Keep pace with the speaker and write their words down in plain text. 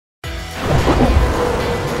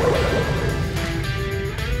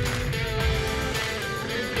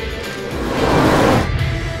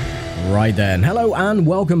Alright then, hello and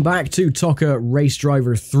welcome back to ToCA Race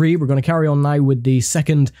Driver 3. We're going to carry on now with the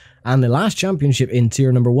second and the last championship in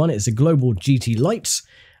tier number 1. It's the Global GT Lights.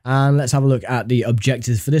 And let's have a look at the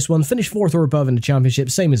objectives for this one. Finish 4th or above in the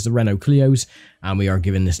championship, same as the Renault Clios. And we are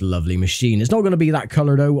given this lovely machine. It's not going to be that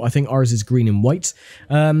colour though. I think ours is green and white.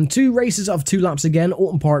 2 races of 2 laps again.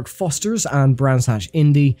 Alton Park Fosters and Brands Hatch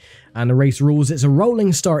Indy. And the race rules, it's a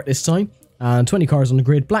rolling start this time. And 20 cars on the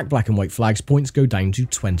grid, black and white flags. Points go down to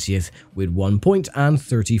 20th with 1 point and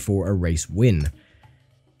 30 for a race win.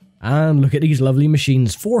 And look at these lovely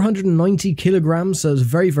machines. 490 kilograms, so it's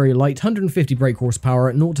very, very light. 150 brake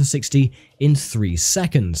horsepower, 0 to 60 in 3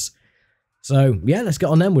 seconds. So, yeah, let's get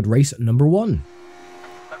on then with race number 1.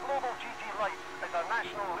 The Global GT Lights is a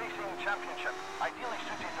national racing championship, ideally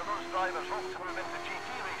suited to those drivers hoping to move into GT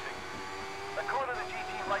racing. The core of the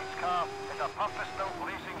GT Lights car is a purpose-built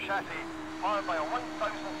racing chassis powered by a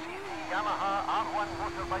 1000cc Yamaha R1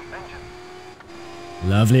 motorbike engine.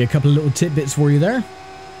 Lovely, a couple of little tidbits for you there.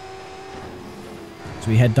 So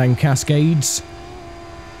we head down Cascades.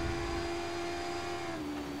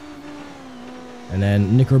 And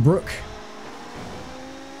then Knickerbrook.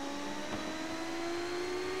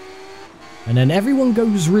 And then everyone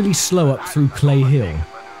goes really slow up through Clay Hill.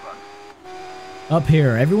 Up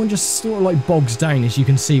here, everyone just sort of like bogs down, as you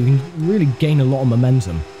can see. We can really gain a lot of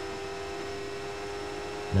momentum.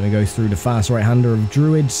 Then we go through the fast right-hander of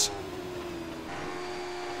Druids.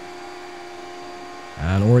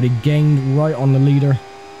 And already gained right on the leader.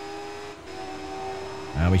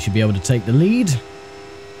 And we should be able to take the lead.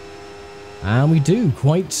 And we do,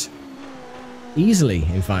 quite easily,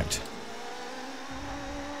 in fact.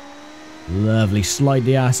 Lovely, slide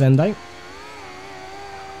the ass end out.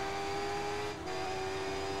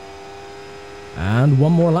 And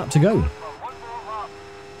 1 more lap to go.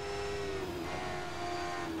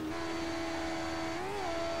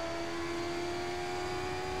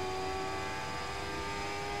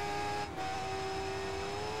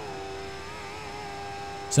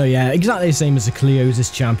 So yeah, exactly the same as the Clios, this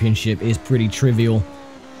championship is pretty trivial.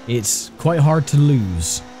 It's quite hard to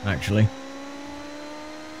lose, actually.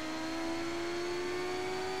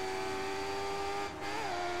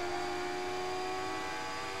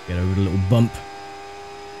 Get over the little bump.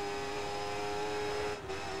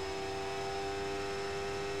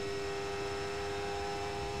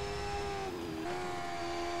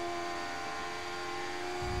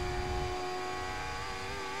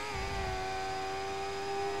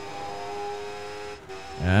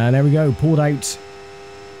 And there we go, pulled out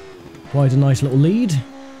quite a nice little lead.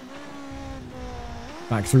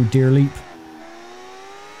 Back through Deer Leap.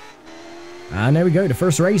 And there we go, the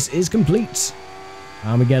first race is complete.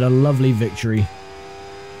 And we get a lovely victory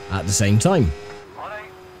at the same time. Alright,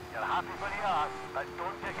 you're happy where you are, but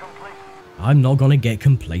don't get complacent. I'm not gonna get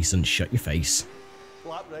complacent, shut your face.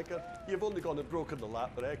 Lap record? You've only gone and broken the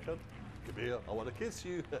lap record. Come here, I want to kiss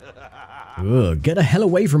you. Ugh, get the hell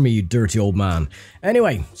away from me, you dirty old man.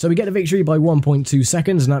 Anyway, so we get a victory by 1.2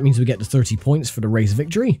 seconds, and that means we get the 30 points for the race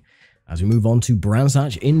victory. As we move on to Brands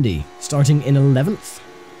Hatch Indy, starting in 11th.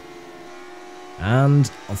 And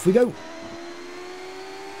off we go.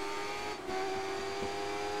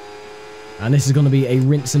 And this is going to be a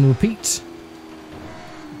rinse and repeat.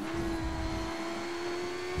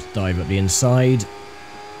 Just dive up the inside.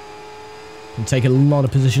 Can take a lot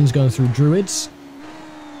of positions going through Druids.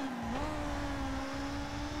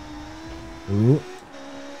 Ooh.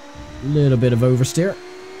 Little bit of oversteer.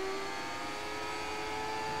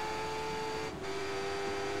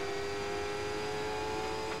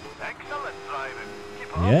 Excellent driving.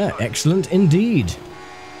 Keep on Yeah, driving. excellent indeed.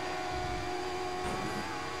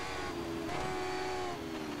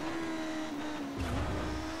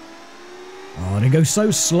 Oh, they go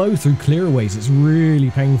so slow through clearaways, it's really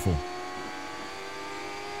painful.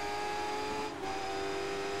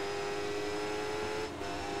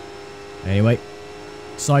 Anyway,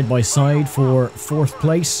 side by side for 4th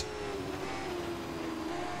place.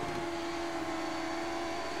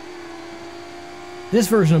 This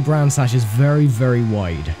version of Brands Hatch is very, very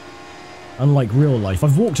wide. Unlike real life,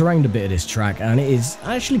 I've walked around a bit of this track and it is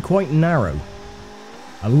actually quite narrow.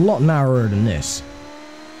 A lot narrower than this.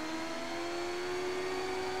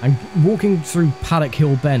 And walking through Paddock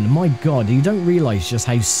Hill Bend, my god, you don't realise just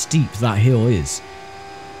how steep that hill is.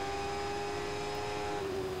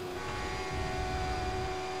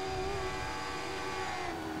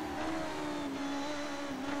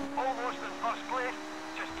 Almost in first place.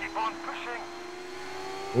 Just keep on pushing.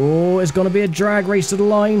 Oh, it's going to be a drag race to the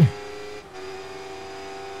line.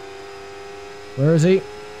 Where is he?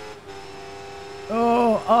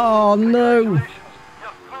 Oh no. Congratulations,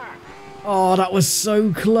 you're through. Oh, that was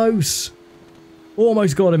so close.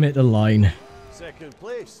 Almost got him at the line. Second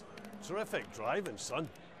place. Terrific driving, son.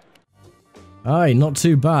 Aye, not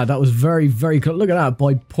too bad. That was very, very close. Look at that,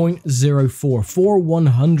 by 0.04,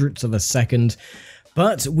 4/100ths of a second.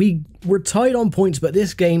 But we're tied on points, but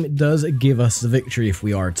this game does give us the victory if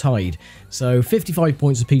we are tied. So 55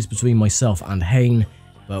 points apiece between myself and Hayne,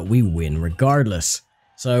 but we win regardless.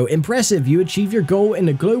 So impressive, you achieve your goal in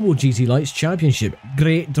the Global GT Lights Championship.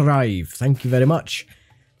 Great drive, thank you very much.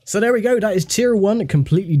 So there we go, that is tier 1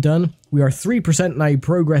 completely done. We are 3% now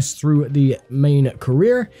progress through the main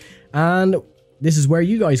career, and this is where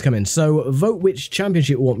you guys come in. So vote which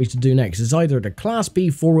championship you want me to do next. It's either the Class B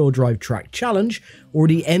 4-wheel drive track challenge or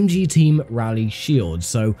the MG Team Rally Shield.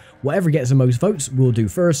 So whatever gets the most votes, we'll do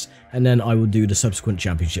first, and then I will do the subsequent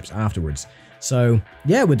championships afterwards. So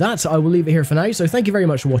yeah, with that, I will leave it here for now. So thank you very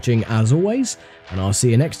much for watching as always, and I'll see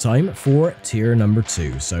you next time for tier number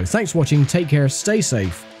 2. So thanks for watching, take care, stay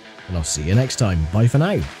safe, and I'll see you next time. Bye for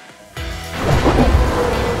now.